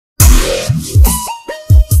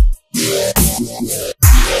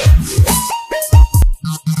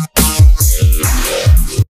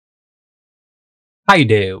Hi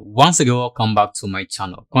there, once again welcome back to my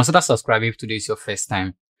channel. Consider subscribing if today is your first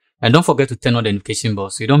time, and don't forget to turn on the notification bell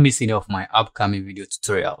so you don't miss any of my upcoming video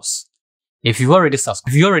tutorials. If you've already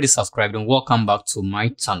subscribed, then welcome back to my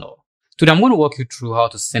channel. Today I'm going to walk you through how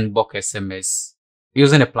to send bulk SMS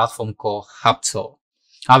using a platform called Haptel.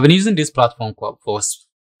 I've been using this platform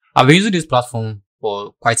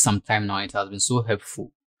for quite some time now. It has been so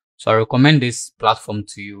helpful. So I recommend this platform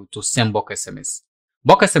to you to send bulk SMS.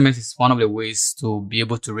 Bulk SMS is one of the ways to be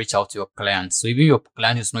able to reach out to your clients. So even your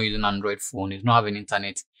client is not using Android phone, is not having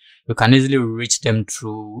internet, you can easily reach them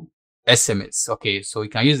through SMS. Okay, so you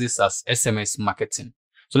can use this as SMS marketing.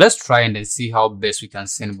 So let's try and then see how best we can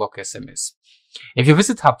send bulk SMS. If you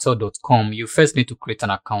visit haptel.com, you first need to create an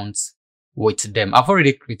account with them. I've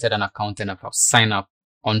already created an account and I've signed up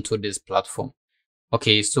onto this platform.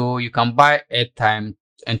 Okay, so you can buy airtime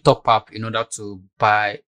and top up in order to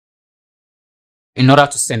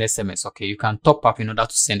send SMS. Okay, you can top up in order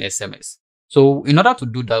to send SMS. So in order to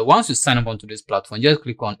do that, once you sign up onto this platform, just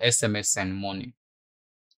click on SMS send money.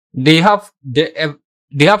 They have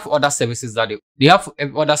other services that they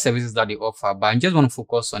offer, but I just want to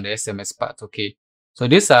focus on the SMS part. Okay, so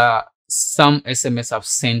these are some SMS I've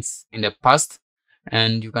sent in the past,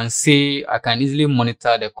 and you can see I can easily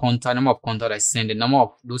monitor the number of contact I send, the number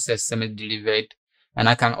of those SMS delivered, and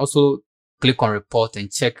I can also click on report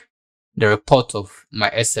and check the report of my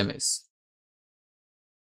SMS.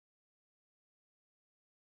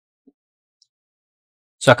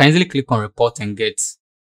 So I can easily click on report and get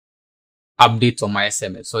updates on my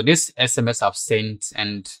SMS. So this SMS I've sent,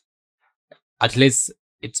 and at least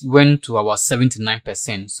it went to about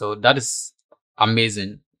 79%. So that is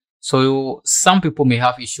amazing. So some people may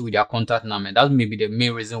have issue with their contact number. That may be the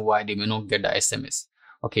main reason why they may not get the SMS.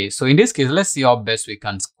 Okay, so in this case, let's see how best we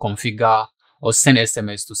can configure or send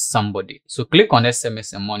SMS to somebody. So click on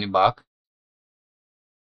SMS and money back.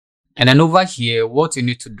 And then over here, what you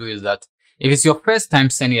need to do is that if it's your first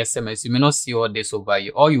time sending SMS, you may not see all this over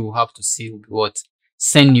here. All you have to see will be what?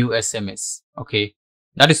 Send new SMS. Okay,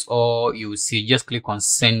 that is all you will see. Just click on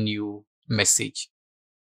send new message.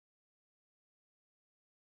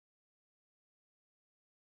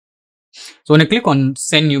 So when you click on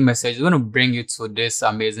send new message, it's going to bring you to this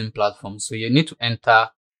amazing platform. So you need to enter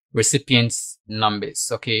recipients numbers.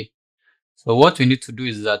 Okay, so what we need to do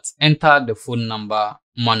is that enter the phone number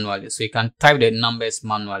manually. So you can type the numbers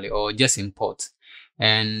manually or just import.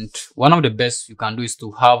 And one of the best you can do is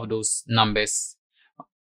to have those numbers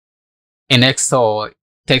in Excel or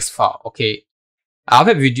text file. Okay, I have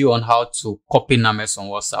a video on how to copy numbers on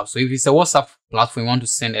WhatsApp. So if it's a WhatsApp platform, you want to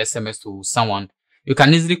send SMS to someone, you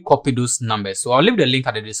can easily copy those numbers. So I'll leave the link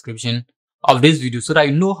at the description of this video so that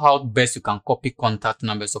you know how best you can copy contact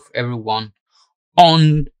numbers of everyone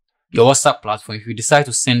on your WhatsApp platform if you decide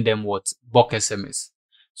to send them bulk SMS.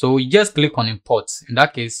 So you just click on import. In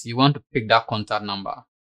that case, you want to pick that contact number.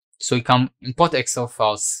 So you can import Excel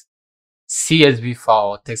files, CSV file,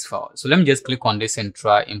 or text file. So let me just click on this and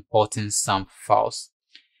try importing some files.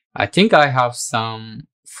 I think I have some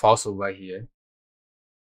files over here.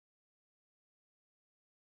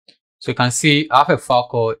 So you can see I have a file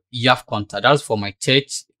called YAF contact. That's for my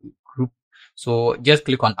church group. So just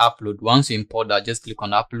click on upload. Once you import that, just click on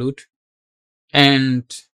upload. And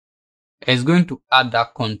it's going to add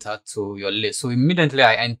that contact to your list. So immediately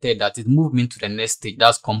I entered that, it moved me to the next stage.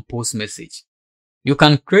 That's compose message. You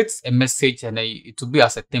can create a message and it will be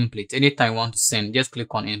as a template. Anytime you want to send, just click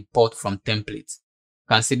on import from template. You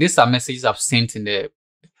can see these are messages I've sent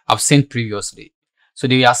previously. So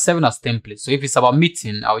they are serving as templates. So if it's about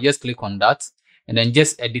meeting, I'll just click on that and then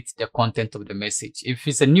just edit the content of the message. If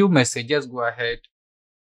it's a new message, just go ahead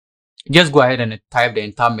and type the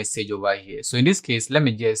entire message over here. So in this case, let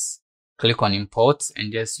me just click on import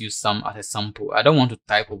and just use some as a sample. I don't want to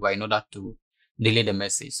type over in order to delete the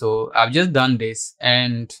message. So I've just done this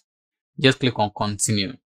and just click on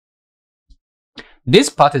continue. This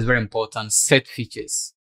part is very important. Set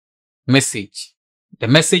features. Message. The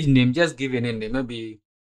message name, just give a name, maybe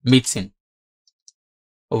meeting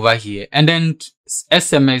over here. And then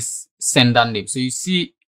SMS sender name. So you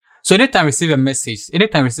see, so anytime you receive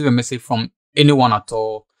a message from anyone at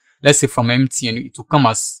all, let's say from MTN, it will come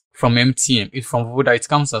as from MTN. If from Voda, it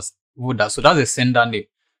comes as Voda. So that's a sender name.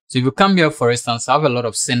 So if you come here, for instance, I have a lot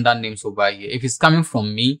of sender names over here. If it's coming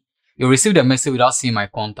from me, you receive the message without seeing my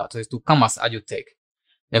contact. So it will come as Adutech.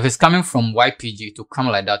 If it's coming from YPG, it will come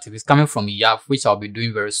like that. If it's coming from YAF, which I'll be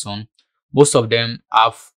doing very soon, most of them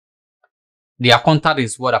have their contact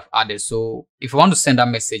is what I've added. So if you want to send a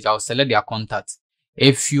message, I'll select their contact.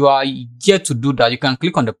 If you are yet to do that, you can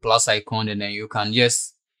click on the plus icon and then you can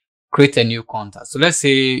just create a new contact. So let's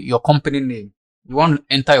say your company name. you want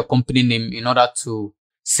to enter your company name in order to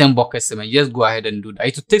send bulk SMS, just go ahead and do that.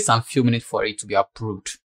 It will take some few minutes for it to be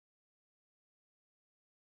approved.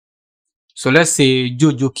 So let's say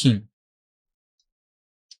Jojo King.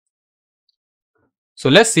 So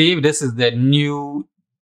let's say if this is the new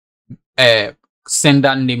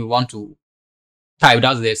sender name we want to type,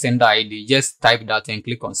 that's the sender ID, just type that and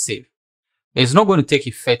click on save. It's not going to take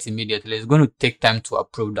effect immediately. It's going to take time to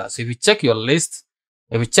approve that. So if you check your list,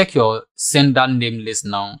 if you check your sender name list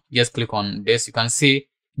now, just click on this. You can see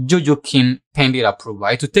Jojo King pending approval.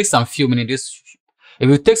 It will take some few minutes. It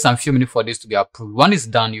will take some few minutes for this to be approved. When it's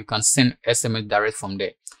done, you can send SMS direct from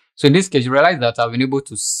there. So in this case, you realize that I've been able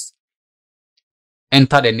to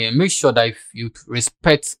enter the name. Make sure that if you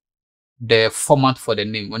respect the format for the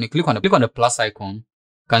name, when you click on the plus icon, you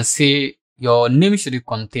can see your name should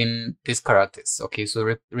contain these characters. Okay,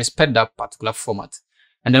 so respect that particular format.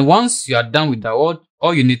 And then once you are done with that,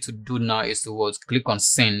 all you need to do now is to click on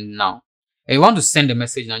send now. If you want to send a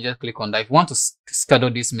message now, just click on that. If you want to schedule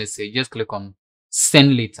this message, just click on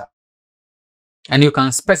send later. And you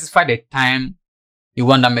can specify the time you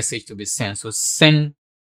want that message to be sent. So send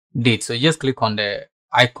date. So just click on the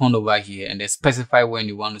icon over here and then specify when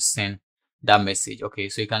you want to send that message. Okay,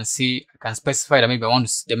 so you can see I can specify that maybe I want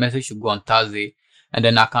the message to go on Thursday, and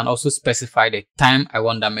then I can also specify the time I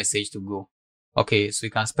want that message to go. Okay, so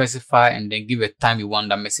you can specify and then give a time you want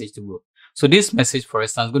that message to go. So this message, for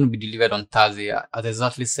instance, is going to be delivered on Thursday at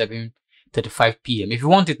exactly 7:35 p.m. If you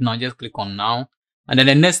want it now, just click on now, and then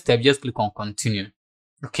the next step, just click on continue.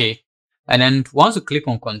 Okay, and then once you click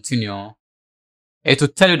on continue, it will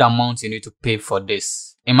tell you the amount you need to pay for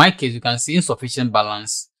this. In my case, you can see insufficient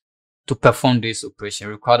balance to perform this operation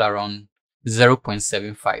required around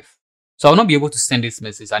 0.75. So I'll not be able to send this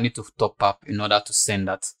message. I need to top up in order to send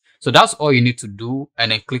that. So that's all you need to do,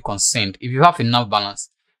 and then click on send. If you have enough balance,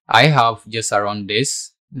 I have just around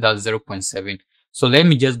this, that's 0.7. So let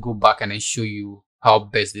me just go back and then show you how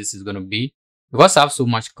best this is going to be. Because I have so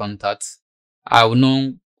much contact, I will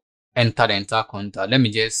not enter the entire contact. Let me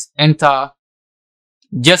just enter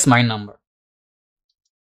just my number.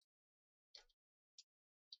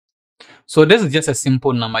 So this is just a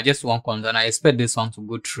simple number, just one contact. I expect this one to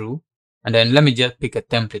go through. And then let me just pick a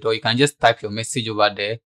template, or you can just type your message over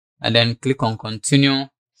there and then click on continue.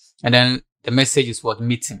 And then the message is what?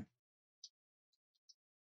 Meeting.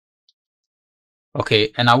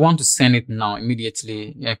 Okay, and I want to send it now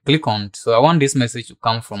immediately. Yeah, click on. So I want this message to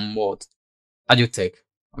come from what? Adutech.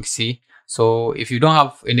 Okay, see? So if you don't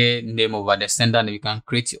have any name over the sender, you can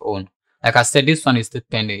create your own. Like I said, this one is still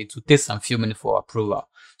pending. It will take some few minutes for approval.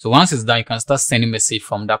 So once it's done, you can start sending message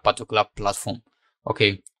from that particular platform.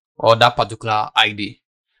 Okay, or that particular ID.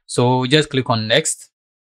 So just click on next.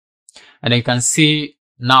 And then you can see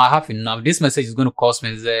now I have enough. This message is going to cost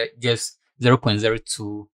me just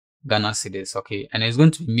 0.02 Ghana cedis. Okay, and it's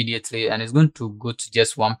going to immediately, and it's going to go to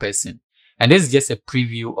just one person. And this is just a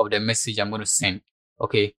preview of the message I'm going to send.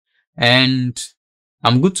 Okay, and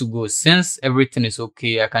I'm good to go. Since everything is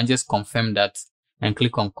okay, I can just confirm that and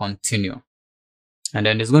click on continue. And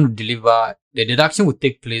then it's going to deliver. The deduction will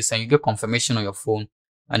take place and you get confirmation on your phone,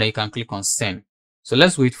 and then you can click on send. So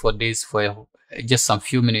let's wait for this for just some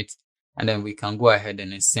few minutes, and then we can go ahead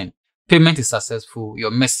and then send. Payment is successful. Your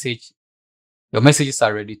messages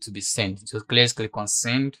are ready to be sent. So let's click on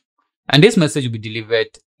send, and this message will be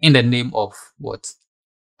delivered in the name of what?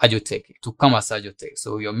 Adutech. To come as Adutech.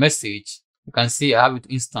 So your message, you can see I have it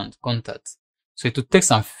instant contact. So it will take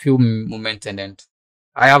some few moments, and then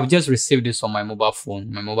I have just received this on my mobile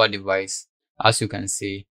phone, my mobile device, as you can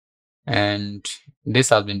see, and this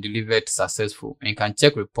has been delivered successful. And you can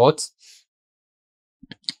check reports.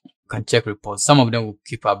 Some of them will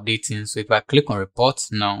keep updating. So if I click on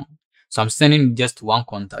reports now, so I'm sending just one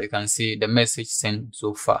contact. You can see the message sent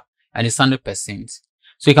so far, and it's 100%.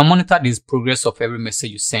 So you can monitor this progress of every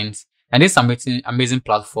message you send, and this amazing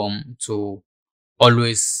platform to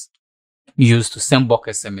always use to send bulk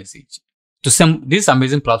SMS. This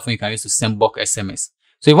amazing platform you can use to send bulk SMS.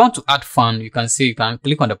 So if you want to add fund, you can see you can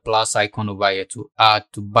click on the plus icon over here to add,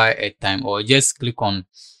 to buy airtime, or just click on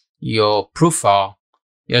your profile.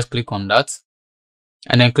 Just click on that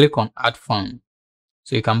and then click on add fund.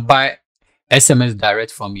 So you can buy SMS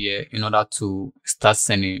direct from here in order to start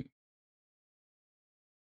sending.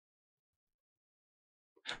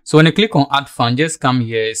 So when you click on add fund, just come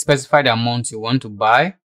here, specify the amount you want to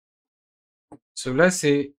buy. So let's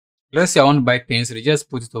say I want to buy pens, so just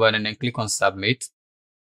put it over and then click on submit.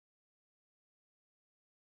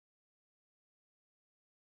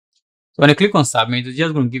 So when you click on submit, it's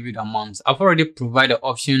just going to give you the amount. I've already provided the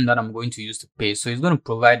option that I'm going to use to pay. So it's going to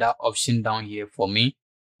provide that option down here for me.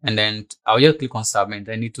 and then I'll just click on submit.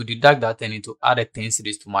 I need to deduct that. I need to add a 10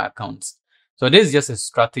 series to my account. So this is just a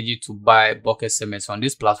strategy to buy bulk SMS on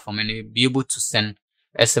this platform, and you'll be able to send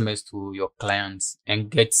SMS to your clients and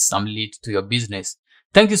get some lead to your business.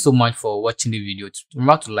 Thank you so much for watching the video.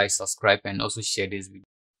 Remember to like, subscribe, and also share this video.